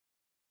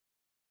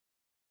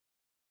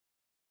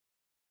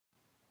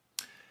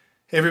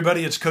Hey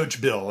everybody, it's Coach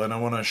Bill, and I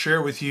want to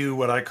share with you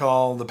what I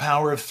call the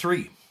power of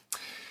three.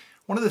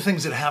 One of the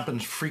things that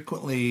happens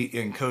frequently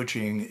in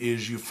coaching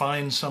is you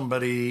find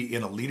somebody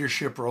in a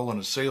leadership role, in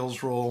a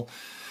sales role,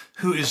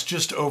 who is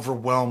just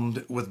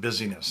overwhelmed with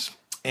busyness.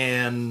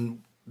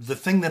 And the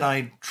thing that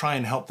I try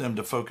and help them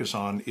to focus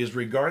on is,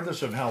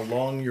 regardless of how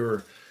long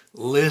your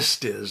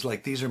list is,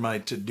 like these are my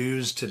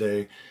to-dos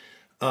today,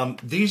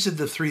 these are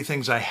the three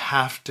things I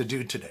have to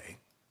do today.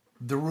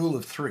 The rule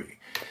of three.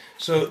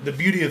 So the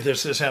beauty of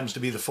this happens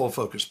to be the Full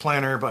Focus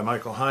Planner by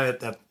Michael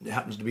Hyatt. That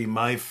happens to be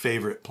my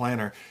favorite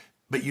planner,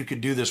 but you could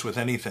do this with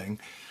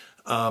anything.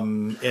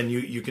 And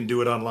you can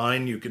do it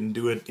online, you can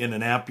do it in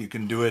an app, you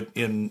can do it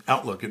in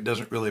Outlook. It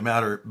doesn't really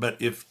matter. But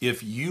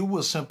if you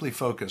will simply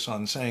focus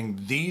on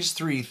saying these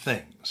three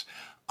things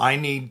I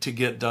need to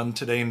get done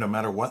today, no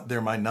matter what,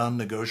 they're my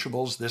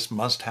non-negotiables, this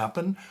must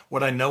happen.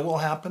 What I know will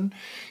happen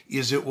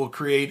is it will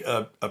create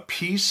a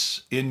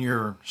peace in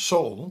your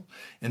soul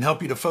and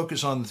help you to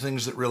focus on the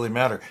things that really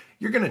matter.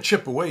 You're going to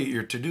chip away at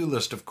your to-do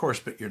list, of course,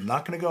 but you're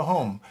not going to go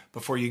home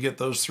before you get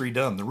those three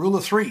done. The rule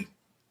of three.